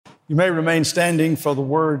You may remain standing for the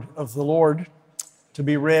word of the Lord to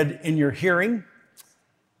be read in your hearing.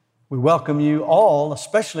 We welcome you all,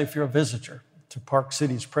 especially if you're a visitor, to Park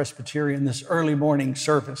City's Presbyterian this early morning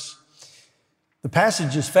service. The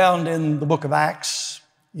passage is found in the book of Acts.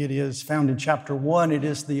 It is found in chapter 1. It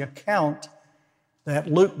is the account that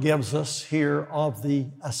Luke gives us here of the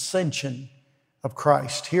ascension of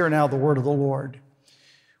Christ. Hear now the word of the Lord.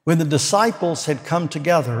 When the disciples had come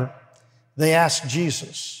together, they asked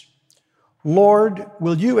Jesus, "Lord,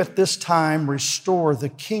 will you at this time restore the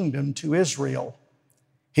kingdom to Israel?"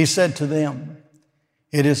 He said to them,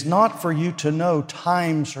 "It is not for you to know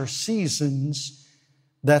times or seasons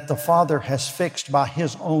that the Father has fixed by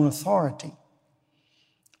His own authority.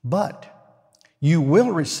 But you will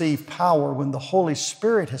receive power when the Holy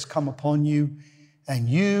Spirit has come upon you, and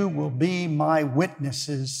you will be my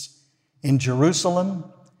witnesses in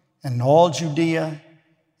Jerusalem and all Judea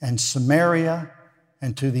and Samaria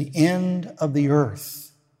and to the end of the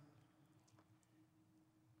earth."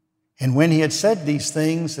 And when he had said these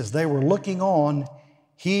things, as they were looking on,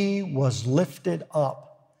 he was lifted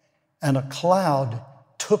up, and a cloud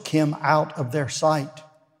took him out of their sight.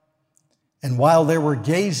 And while they were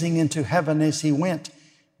gazing into heaven as he went,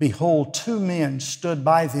 behold, two men stood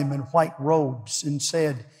by them in white robes and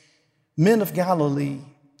said, "Men of Galilee,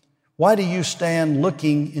 why do you stand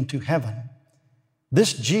looking into heaven?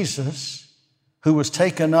 This Jesus, who was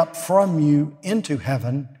taken up from you into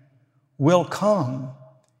heaven, will come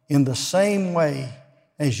in the same way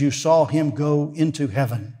as you saw him go into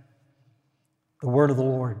heaven." The word of the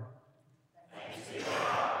Lord.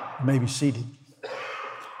 You may be seated.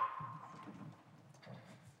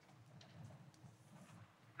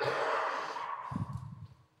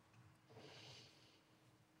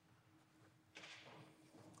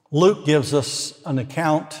 Luke gives us an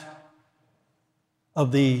account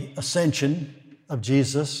of the ascension of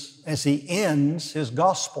Jesus as he ends his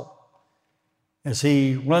gospel, as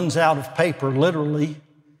he runs out of paper, literally,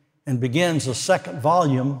 and begins a second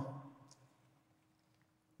volume,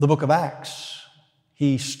 the book of Acts.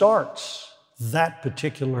 He starts that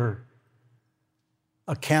particular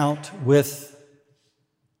account with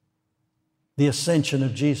the ascension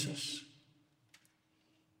of Jesus.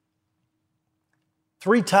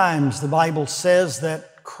 3 times the Bible says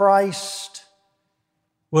that Christ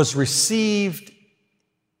was received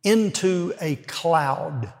into a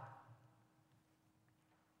cloud.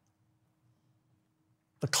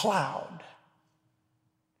 The cloud.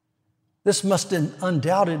 This must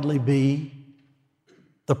undoubtedly be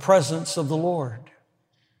the presence of the Lord.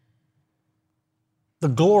 The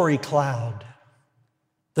glory cloud.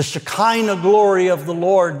 The Shekinah glory of the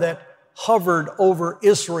Lord that hovered over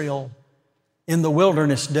Israel in the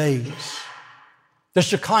wilderness days. The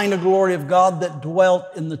Shekinah glory of God that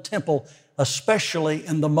dwelt in the temple, especially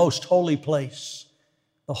in the most holy place,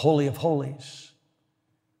 the Holy of Holies.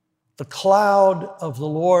 The cloud of the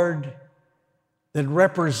Lord that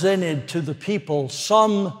represented to the people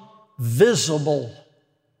some visible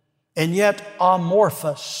and yet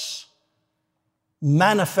amorphous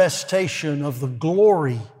manifestation of the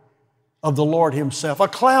glory of the Lord Himself. A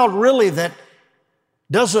cloud really that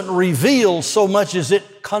doesn't reveal so much as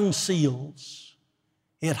it conceals.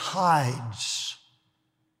 It hides.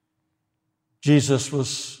 Jesus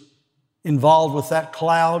was involved with that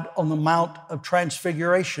cloud on the Mount of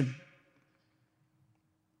Transfiguration.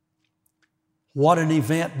 What an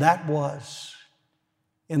event that was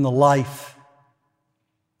in the life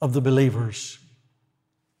of the believers.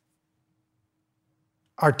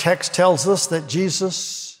 Our text tells us that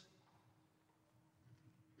Jesus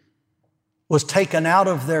was taken out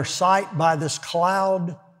of their sight by this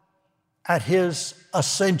cloud at His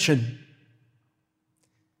ascension.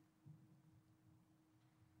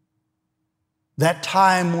 That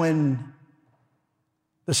time when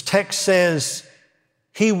this text says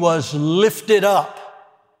He was lifted up.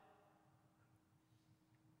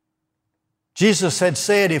 Jesus had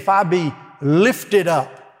said, "If I be lifted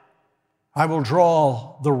up, I will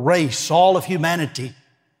draw the race, all of humanity,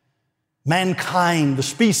 mankind, the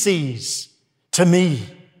species, to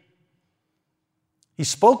me." He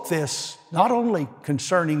spoke this not only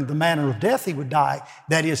concerning the manner of death He would die,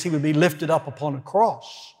 that is, He would be lifted up upon a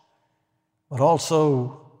cross, but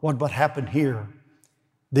also what would happen here,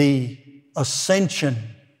 the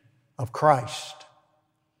ascension of Christ.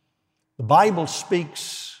 The Bible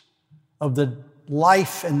speaks of the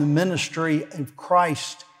life and the ministry of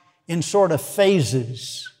Christ in sort of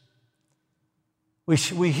phases.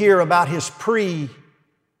 We hear about His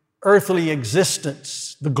pre-earthly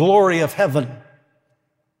existence, the glory of heaven,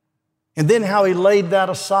 and then how He laid that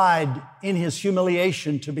aside in His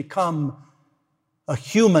humiliation to become a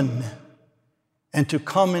human, and to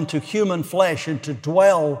come into human flesh and to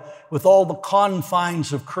dwell with all the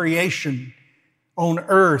confines of creation on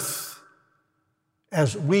earth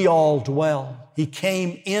as we all dwell. He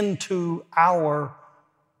came into our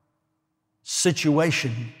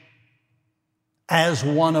situation as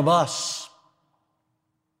one of us.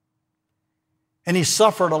 And He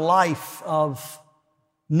suffered a life of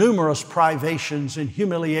numerous privations and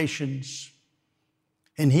humiliations.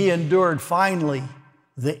 And He endured finally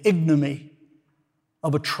the ignominy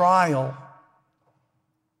of a trial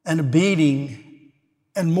and a beating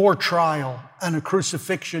and more trial and a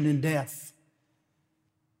crucifixion and death.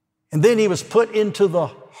 And then He was put into the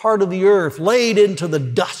heart of the earth, laid into the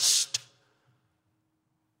dust.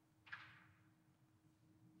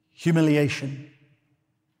 Humiliation,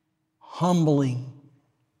 humbling,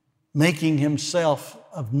 making Himself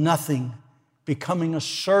of nothing, becoming a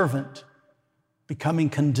servant, becoming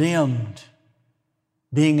condemned,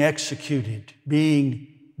 being executed, being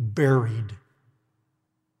buried.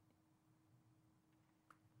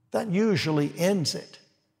 That usually ends it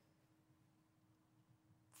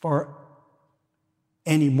for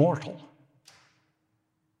any mortal.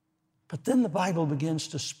 But then the Bible begins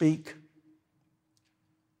to speak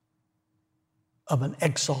of an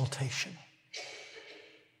exaltation.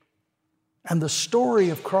 And the story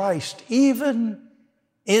of Christ, even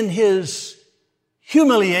in His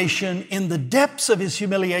humiliation, in the depths of His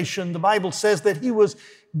humiliation, the Bible says that He was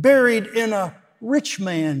buried in a rich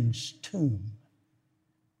man's tomb.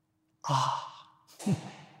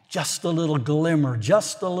 Just a little glimmer,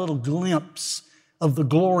 just a little glimpse of the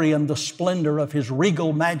glory and the splendor of His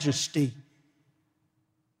regal majesty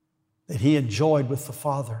that He enjoyed with the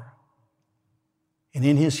Father. And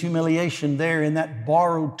in His humiliation there in that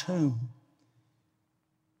borrowed tomb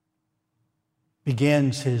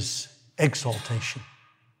begins His exaltation.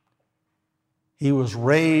 He was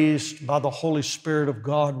raised by the Holy Spirit of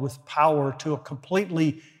God with power to a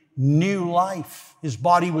completely new life. His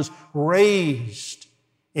body was raised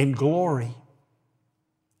in glory.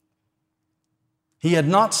 He had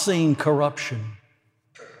not seen corruption.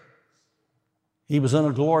 He was in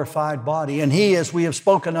a glorified body. And He, as we have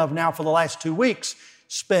spoken of now for the last 2 weeks,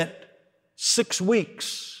 spent 6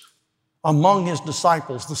 weeks among His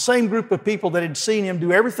disciples, the same group of people that had seen Him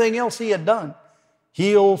do everything else He had done.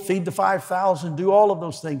 Heal, feed the 5,000, do all of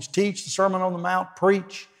those things, teach the Sermon on the Mount,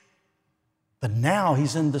 preach. But now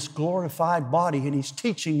He's in this glorified body and He's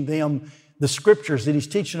teaching them the Scriptures, and He's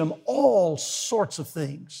teaching them all sorts of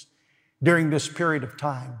things during this period of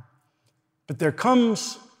time. But there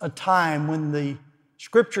comes a time when the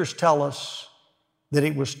Scriptures tell us that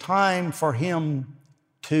it was time for Him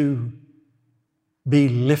to be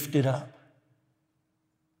lifted up,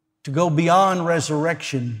 to go beyond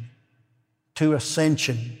resurrection to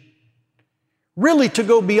ascension, really to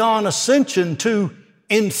go beyond ascension to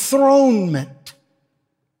enthronement.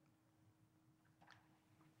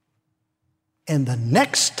 And the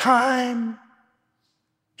next time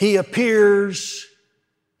He appears,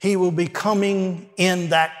 He will be coming in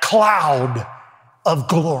that cloud of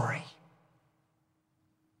glory.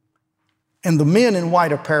 And the men in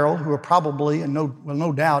white apparel, who are probably, and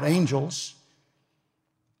no doubt, angels,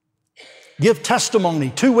 give testimony,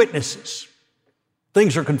 2 witnesses.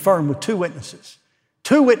 Things are confirmed with 2 witnesses.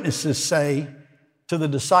 2 witnesses say to the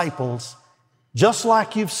disciples, just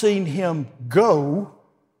like you've seen Him go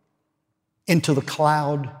into the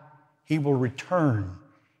cloud, He will return.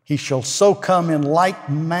 He shall so come in like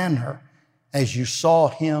manner as you saw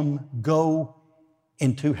Him go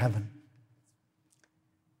into heaven.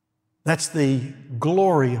 That's the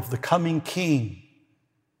glory of the coming King,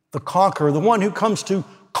 the conqueror, the one who comes to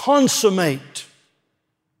consummate.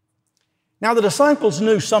 Now, the disciples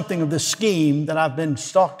knew something of this scheme that I've been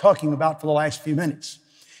talking about for the last few minutes.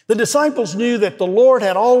 The disciples knew that the Lord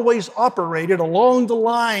had always operated along the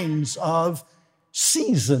lines of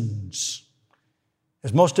seasons.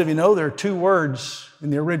 As most of you know, there are 2 words in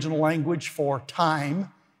the original language for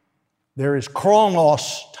time. There is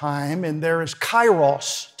chronos time and there is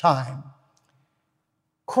kairos time.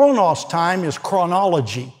 Chronos time is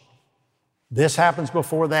chronology. This happens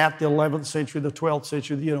before that, the 11th century, the 12th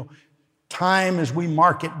century, time as we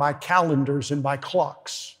mark it by calendars and by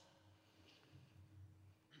clocks.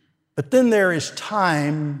 But then there is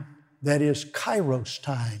time that is kairos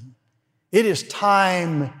time. It is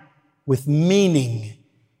time with meaning.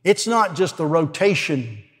 It's not just the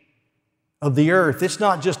rotation of the earth. It's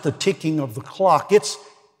not just the ticking of the clock. It's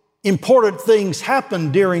important things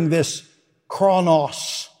happen during this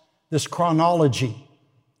chronos, this chronology,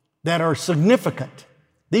 that are significant.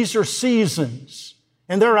 These are seasons,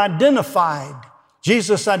 and they're identified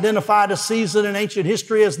Jesus identified a season in ancient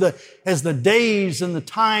history as the days and the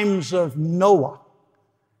times of Noah.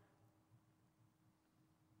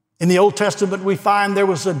 In the Old Testament, we find there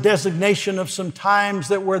was a designation of some times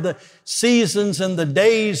that were the seasons and the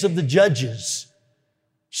days of the judges.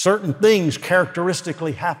 Certain things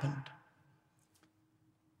characteristically happened.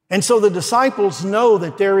 And so the disciples know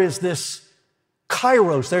that there is this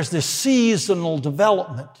kairos, there's this seasonal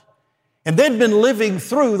development. And they'd been living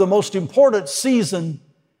through the most important season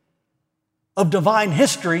of divine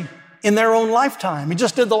history in their own lifetime. And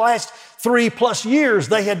just in the last 3+ years,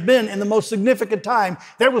 they had been in the most significant time.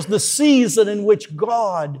 There was the season in which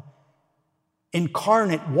God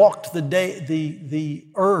incarnate walked the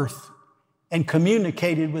earth and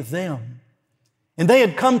communicated with them. And they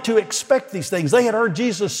had come to expect these things. They had heard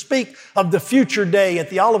Jesus speak of the future day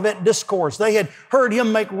at the Olivet Discourse. They had heard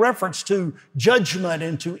Him make reference to judgment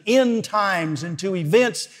and to end times and to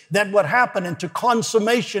events that would happen and to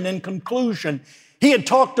consummation and conclusion. He had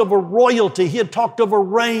talked of a royalty. He had talked of a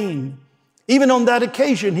reign. Even on that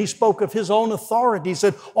occasion, He spoke of His own authority. He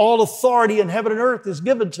said, all authority in heaven and earth is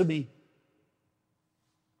given to me.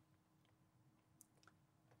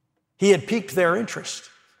 He had piqued their interest.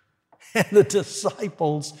 And the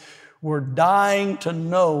disciples were dying to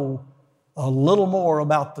know a little more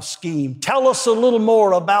about the scheme. Tell us a little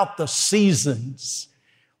more about the seasons.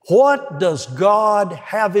 What does God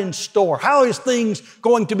have in store? How is things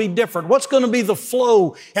going to be different? What's going to be the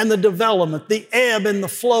flow and the development, the ebb and the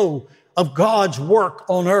flow of God's work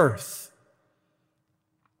on earth?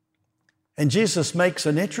 And Jesus makes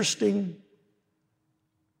an interesting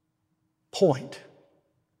point.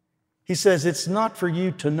 He says, it's not for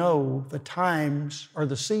you to know the times or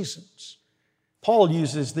the seasons. Paul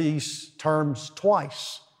uses these terms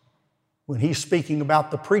twice. When he's speaking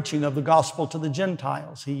about the preaching of the gospel to the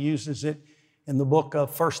Gentiles, he uses it in the book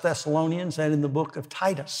of 1 Thessalonians and in the book of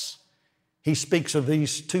Titus. He speaks of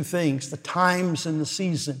these two things, the times and the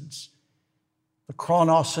seasons, the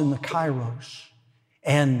chronos and the kairos.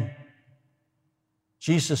 And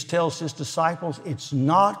Jesus tells His disciples, it's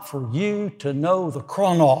not for you to know the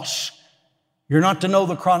chronos. You're not to know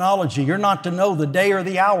the chronology. You're not to know the day or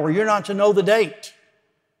the hour. You're not to know the date.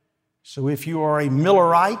 So if you are a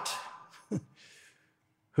Millerite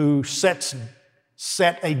who set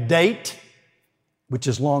a date, which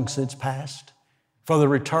is long since past, for the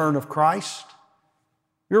return of Christ,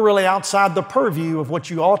 you're really outside the purview of what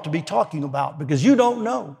you ought to be talking about because you don't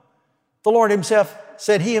know. The Lord Himself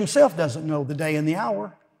said He Himself doesn't know the day and the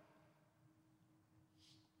hour.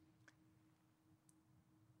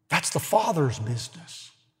 That's the Father's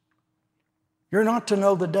business. You're not to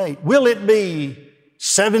know the date. Will it be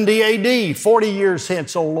 70 AD, 40 years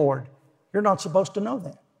hence, O Lord? You're not supposed to know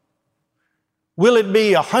that. Will it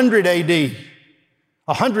be 100 AD,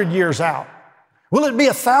 100 years out? Will it be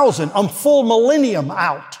 1,000, a full millennium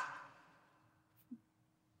out?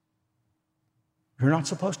 You're not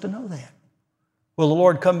supposed to know that. Will the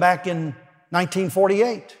Lord come back in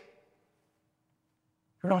 1948?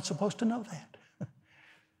 You're not supposed to know that.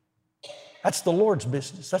 That's the Lord's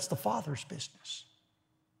business. That's the Father's business.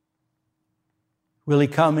 Will He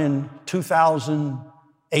come in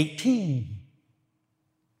 2018?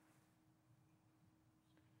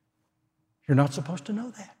 You're not supposed to know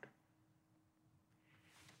that.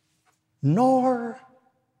 Nor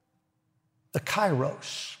the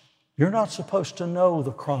kairos. You're not supposed to know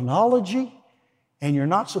the chronology, and you're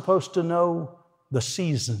not supposed to know the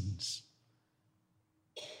seasons.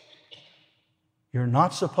 You're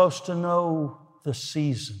not supposed to know the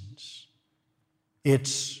seasons.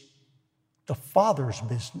 It's the Father's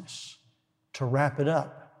business to wrap it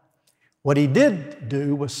up. What He did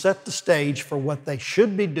do was set the stage for what they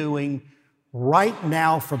should be doing right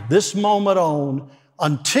now from this moment on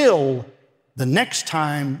until the next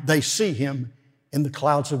time they see Him in the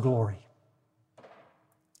clouds of glory.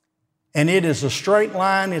 And it is a straight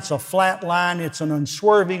line, it's a flat line, it's an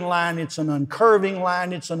unswerving line, it's an uncurving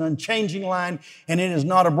line, it's an unchanging line, and it is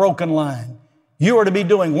not a broken line. You are to be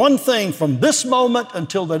doing one thing from this moment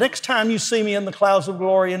until the next time you see me in the clouds of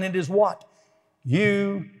glory, and it is what?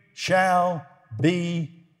 You shall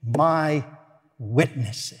be my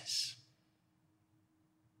witnesses.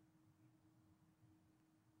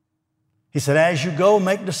 He said, as you go,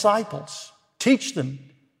 make disciples, teach them,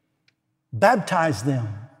 baptize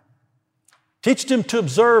them. Teach them to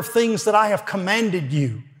observe things that I have commanded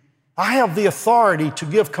you. I have the authority to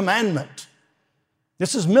give commandment.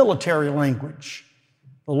 This is military language.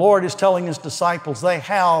 The Lord is telling His disciples they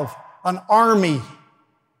have an army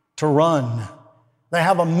to run. They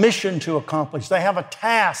have a mission to accomplish. They have a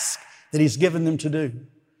task that He's given them to do.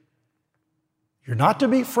 You're not to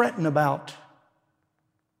be fretting about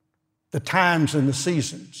the times and the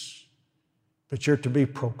seasons, but you're to be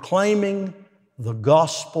proclaiming the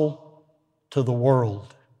gospel to the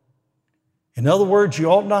world. In other words, you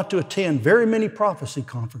ought not to attend very many prophecy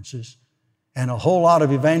conferences and a whole lot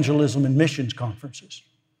of evangelism and missions conferences.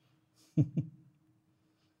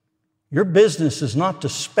 Your business is not to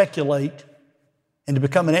speculate and to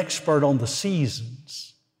become an expert on the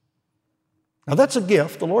seasons. Now that's a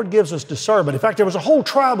gift. The Lord gives us discernment. In fact, there was a whole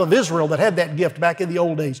tribe of Israel that had that gift back in the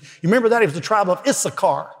old days. You remember that? It was the tribe of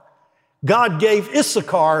Issachar. God gave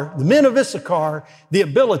Issachar, the men of Issachar, the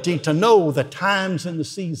ability to know the times and the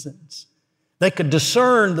seasons. They could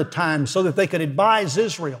discern the times so that they could advise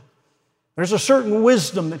Israel. There's a certain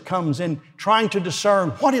wisdom that comes in trying to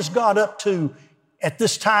discern what is God up to at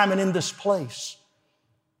this time and in this place.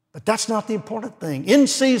 But that's not the important thing. In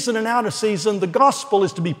season and out of season, the gospel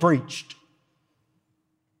is to be preached.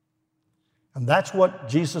 And that's what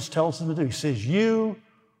Jesus tells them to do. He says, you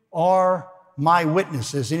are my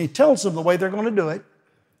witnesses. And He tells them the way they're going to do it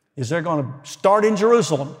is they're going to start in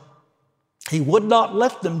Jerusalem. He would not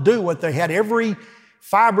let them do what they had. Every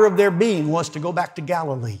fiber of their being was to go back to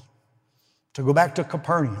Galilee, to go back to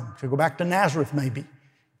Capernaum, to go back to Nazareth maybe,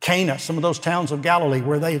 Cana, some of those towns of Galilee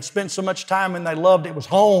where they had spent so much time and they loved it was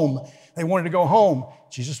home. They wanted to go home.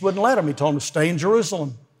 Jesus wouldn't let them. He told them to stay in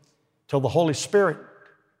Jerusalem till the Holy Spirit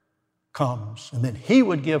comes. And then He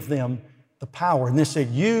would give them the power. And they said,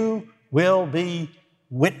 you will be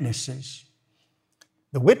witnesses.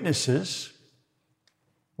 The witnesses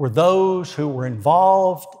were those who were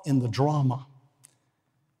involved in the drama.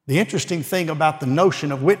 The interesting thing about the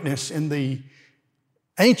notion of witness in the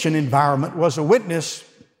ancient environment was a witness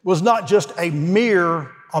was not just a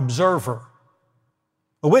mere observer.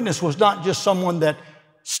 A witness was not just someone that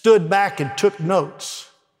stood back and took notes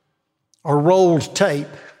or rolled tape.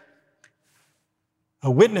 A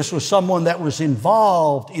witness was someone that was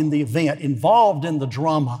involved in the event, involved in the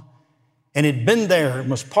drama, and had been there and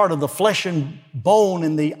was part of the flesh and bone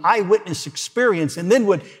in the eyewitness experience, and then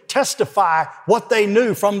would testify what they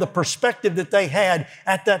knew from the perspective that they had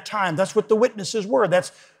at that time. That's what the witnesses were.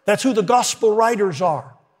 That's who the gospel writers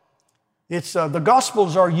are. The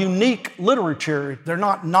Gospels are unique literature. They're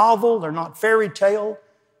not novel. They're not fairy tale.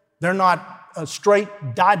 They're not straight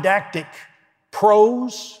didactic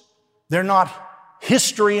prose. They're not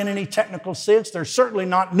history in any technical sense. They're certainly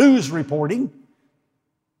not news reporting,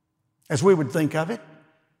 as we would think of it.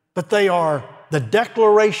 But they are the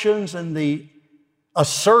declarations and the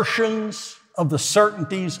assertions of the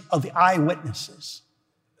certainties of the eyewitnesses.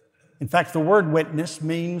 In fact, the word witness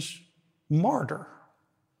means martyr.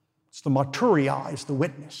 It's the martyria, is the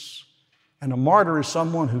witness. And a martyr is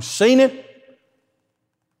someone who's seen it,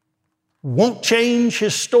 won't change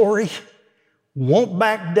his story, won't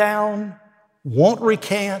back down, won't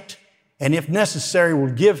recant, and if necessary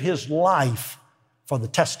will give his life for the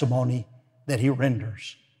testimony that he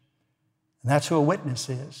renders. And that's who a witness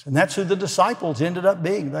is. And that's who the disciples ended up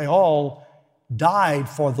being. They all died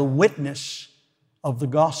for the witness of the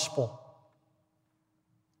gospel.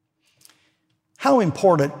 How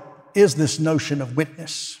important is this notion of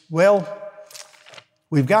witness? Well,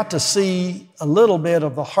 we've got to see a little bit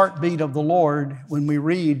of the heartbeat of the Lord when we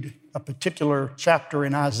read a particular chapter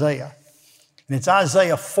in Isaiah. And it's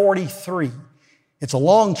Isaiah 43. It's a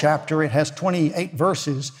long chapter. It has 28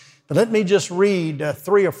 verses. But let me just read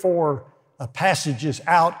 3 or 4 passages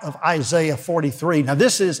out of Isaiah 43. Now,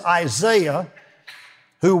 this is Isaiah,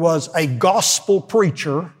 who was a gospel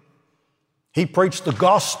preacher. He preached the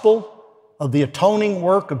gospel of the atoning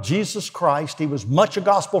work of Jesus Christ. He was much a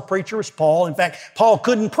gospel preacher as Paul. In fact, Paul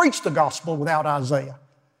couldn't preach the gospel without Isaiah.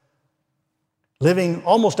 Living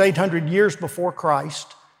almost 800 years before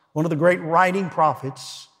Christ, one of the great writing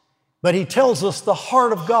prophets, but he tells us the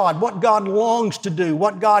heart of God, what God longs to do,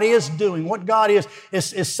 what God is doing, what God is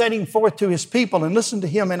setting forth to His people. And listen to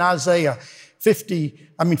him in Isaiah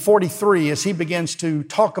 43 as he begins to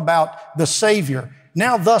talk about the Savior.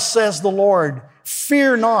 Now thus says the Lord,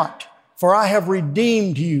 fear not, for I have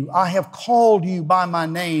redeemed you. I have called you by my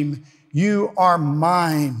name. You are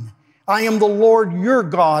mine. I am the Lord your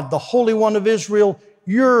God, the Holy One of Israel,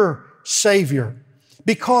 your Savior.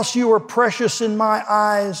 Because you are precious in my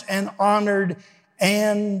eyes and honored,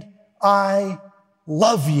 and I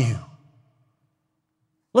love you.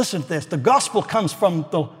 Listen to this. The gospel comes from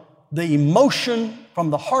the emotion from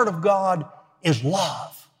the heart of God is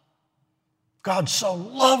love. God so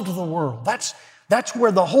loved the world. That's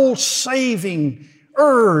where the whole saving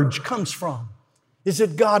urge comes from, is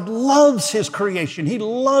that God loves His creation. He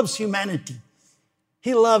loves humanity.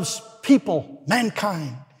 He loves people,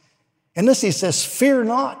 mankind. And this He says, fear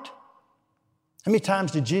not. How many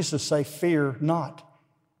times did Jesus say, fear not?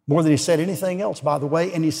 More than he said anything else, by the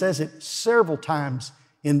way, and he says it several times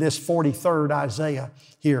in this 43rd Isaiah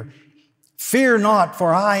here. Fear not,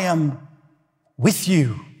 for I am with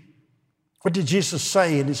you. What did Jesus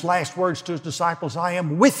say in his last words to his disciples? I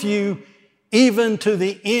am with you even to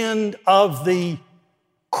the end of the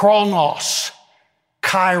chronos,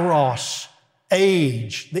 kairos,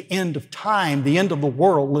 age, the end of time, the end of the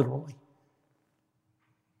world, literally.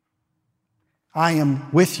 I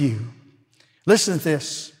am with you. Listen to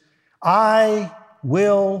this. I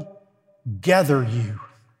will gather you.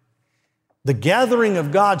 The gathering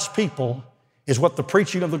of God's people is what the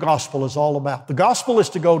preaching of the gospel is all about. The gospel is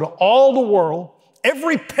to go to all the world.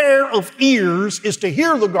 Every pair of ears is to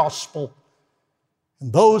hear the gospel.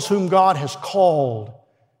 And those whom God has called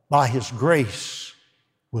by His grace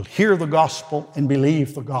will hear the gospel and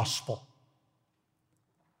believe the gospel.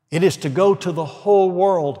 It is to go to the whole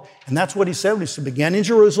world. And that's what He said. He said, begin in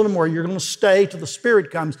Jerusalem where you're going to stay till the Spirit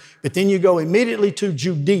comes, but then you go immediately to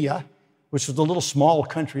Judea, which is the little small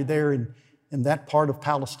country there in that part of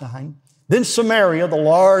Palestine. Then Samaria, the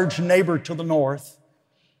large neighbor to the north.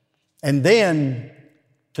 And then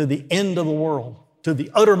to the end of the world, to the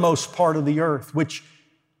uttermost part of the earth, which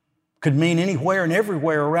could mean anywhere and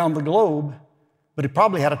everywhere around the globe, but it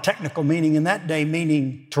probably had a technical meaning in that day,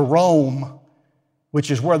 meaning to Rome, which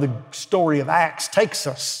is where the story of Acts takes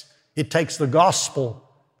us. It takes the gospel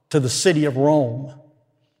to the city of Rome.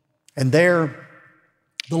 And there,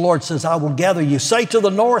 the Lord says, I will gather you. Say to the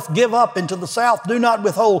north, give up, and to the south, do not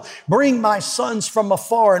withhold. Bring my sons from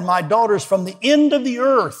afar and my daughters from the end of the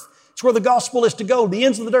earth. It's where the gospel is to go, the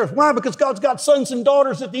ends of the earth. Why? Because God's got sons and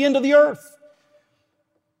daughters at the end of the earth.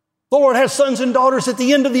 The Lord has sons and daughters at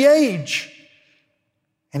the end of the age.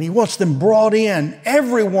 And He wants them brought in.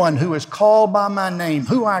 Everyone who is called by my name,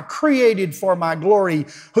 who I created for my glory,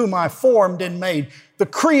 whom I formed and made. The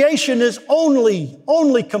creation is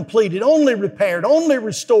only completed, only repaired, only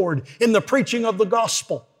restored in the preaching of the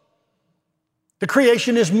gospel. The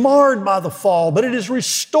creation is marred by the fall, but it is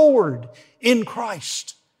restored in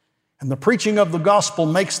Christ. And the preaching of the gospel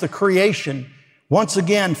makes the creation once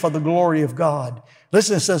again for the glory of God.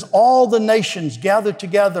 Listen, it says, all the nations gather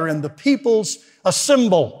together and the peoples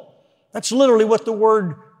assemble. That's literally what the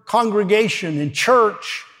word congregation and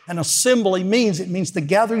church and assembly means. It means the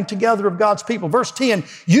gathering together of God's people. Verse 10,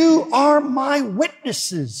 you are my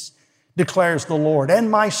witnesses, declares the Lord, and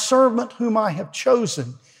my servant whom I have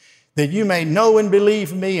chosen, that you may know and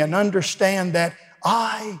believe me and understand that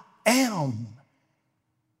I am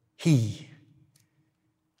He.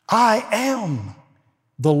 I am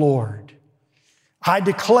the Lord. I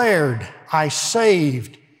declared, I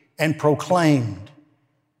saved, and proclaimed.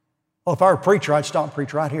 Well, if I were a preacher, I'd stop and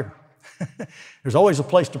preach right here. There's always a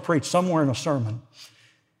place to preach, somewhere in a sermon.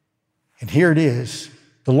 And here it is.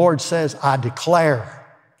 The Lord says, I declare.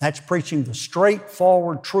 That's preaching the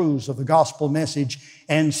straightforward truths of the gospel message.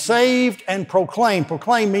 And saved and proclaimed.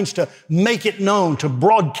 Proclaim means to make it known, to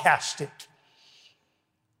broadcast it.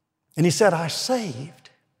 And He said, I saved.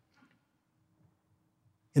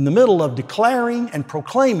 In the middle of declaring and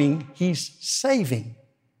proclaiming, He's saving.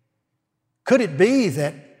 Could it be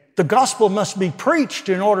that the gospel must be preached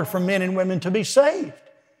in order for men and women to be saved?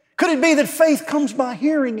 Could it be that faith comes by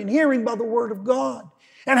hearing and hearing by the word of God?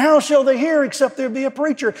 And how shall they hear except there be a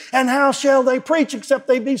preacher? And how shall they preach except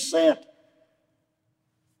they be sent?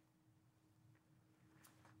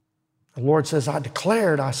 The Lord says, I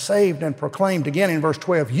declared, I saved, and proclaimed. Again in verse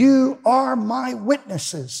 12, you are my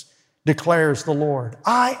witnesses, declares the Lord.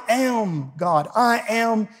 I am God. I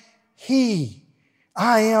am He.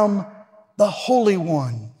 I am the Holy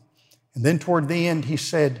One. And then toward the end, He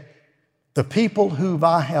said, the people whom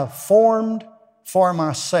I have formed for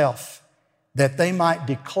myself, that they might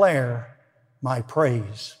declare my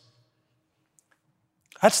praise.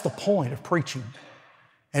 That's the point of preaching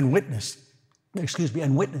and witnessing.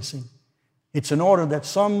 It's in order that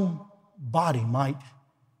somebody might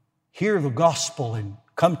hear the gospel and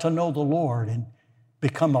come to know the Lord and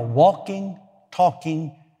become a walking,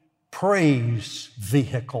 talking praise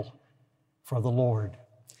vehicle for the Lord.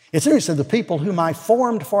 It's interesting, the people whom I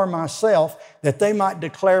formed for myself, that they might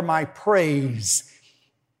declare my praise.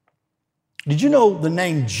 Did you know the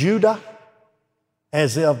name Judah,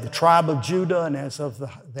 as of the tribe of Judah and as of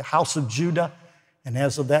the house of Judah and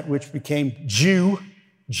as of that which became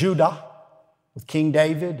Judah, with King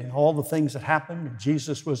David and all the things that happened, and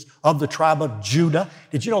Jesus was of the tribe of Judah.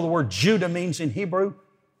 Did you know the word Judah means in Hebrew?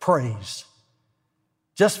 Praise.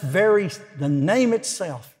 The name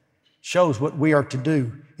itself shows what we are to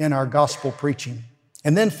do in our gospel preaching.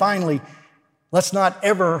 And then finally, let's not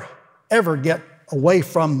ever get away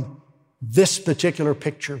from this particular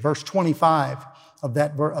picture. Verse 25, of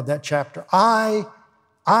that chapter. I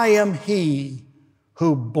am he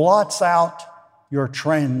who blots out your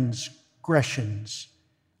transgressions.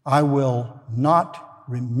 I will not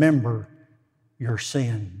remember your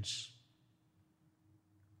sins.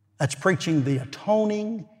 That's preaching the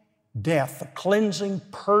atoning death, the cleansing,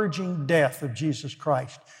 purging death of Jesus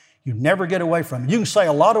Christ. You never get away from it. You can say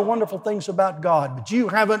a lot of wonderful things about God, but you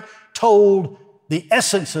haven't told the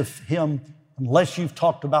essence of Him unless you've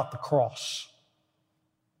talked about the cross.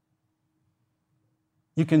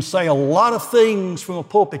 You can say a lot of things from a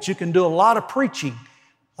pulpit. You can do a lot of preaching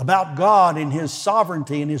about God and His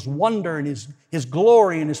sovereignty and His wonder and His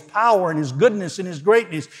glory and His power and His goodness and His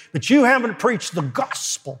greatness, but you haven't preached the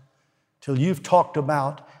gospel till you've talked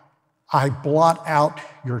about, I blot out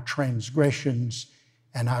your transgressions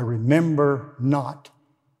and I remember not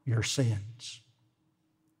your sins.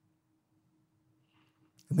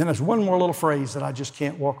 And then there's one more little phrase that I just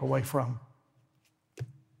can't walk away from.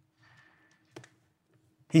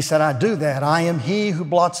 He said, I do that. I am he who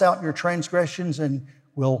blots out your transgressions and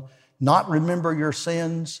will not remember your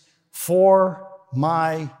sins for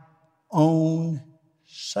my own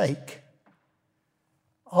sake.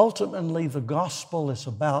 Ultimately, the gospel is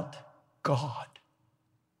about God,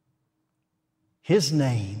 His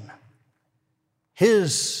name,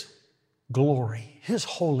 His glory, His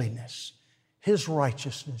holiness, His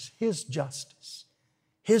righteousness, His justice,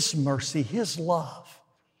 His mercy, His love.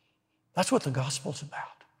 That's what the gospel's about.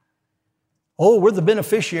 Oh, we're the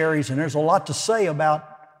beneficiaries, and there's a lot to say about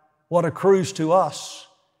what accrues to us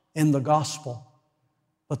in the gospel.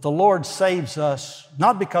 But the Lord saves us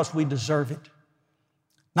not because we deserve it,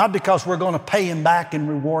 not because we're going to pay Him back and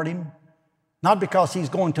reward Him, not because He's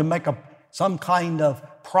going to make some kind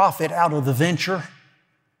of profit out of the venture,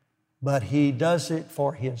 but He does it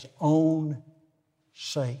for His own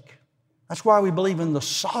sake. That's why we believe in the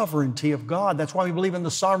sovereignty of God. That's why we believe in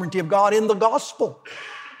the sovereignty of God in the gospel.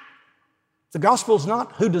 The gospel is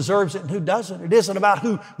not who deserves it and who doesn't. It isn't about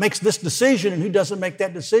who makes this decision and who doesn't make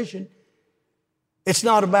that decision. It's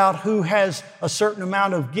not about who has a certain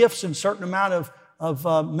amount of gifts and a certain amount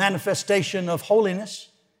of manifestation of holiness.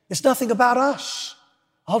 It's nothing about us.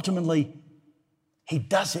 Ultimately, He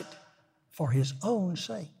does it for His own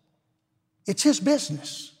sake. It's His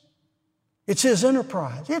business. It's His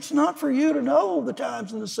enterprise. It's not for you to know the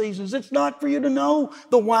times and the seasons. It's not for you to know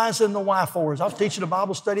the whys and the why-fors. I was teaching a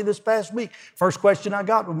Bible study this past week. First question I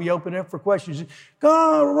got when we opened up for questions,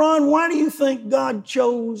 God, Ron, why do you think God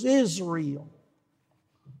chose Israel?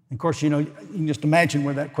 And of course, you can just imagine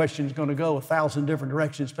where that question is going to go, 1,000 different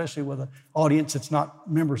directions, especially with an audience that's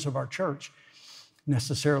not members of our church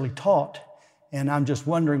necessarily taught. And I'm just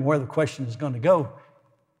wondering where the question is going to go.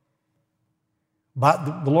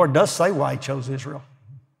 But the Lord does say why He chose Israel.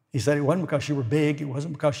 He said it wasn't because you were big. It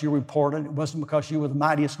wasn't because you were important. It wasn't because you were the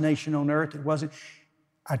mightiest nation on earth. It wasn't.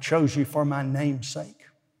 I chose you for my name's sake.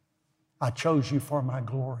 I chose you for my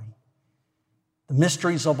glory. The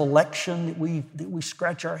mysteries of election that we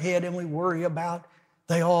scratch our head and we worry about,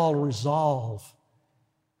 they all resolve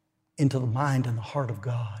into the mind and the heart of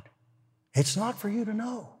God. It's not for you to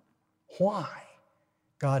know why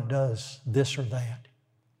God does this or that.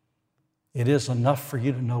 It is enough for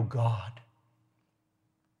you to know God.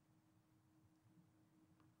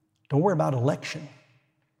 Don't worry about election.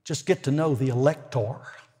 Just get to know the elector.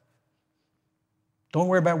 Don't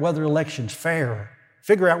worry about whether election's fair.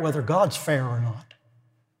 Figure out whether God's fair or not.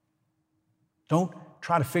 Don't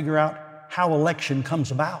try to figure out how election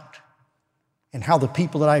comes about and how the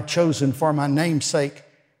people that I've chosen for my name's sake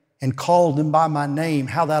and called them by my name,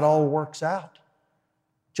 how that all works out.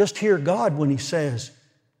 Just hear God when He says,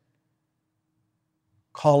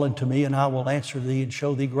 call unto me and I will answer thee and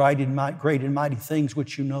show thee great and mighty things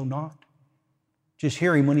which you know not. Just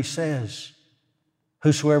hear Him when He says,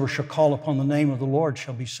 whosoever shall call upon the name of the Lord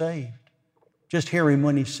shall be saved. Just hear Him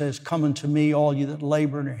when He says, come unto me, all you that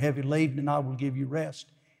labor and are heavy laden, and I will give you rest.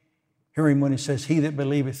 Hear Him when He says, he that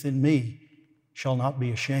believeth in me shall not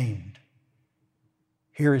be ashamed.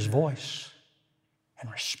 Hear His voice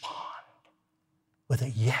and respond with a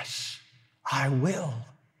yes, I will,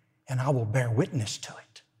 and I will bear witness to it.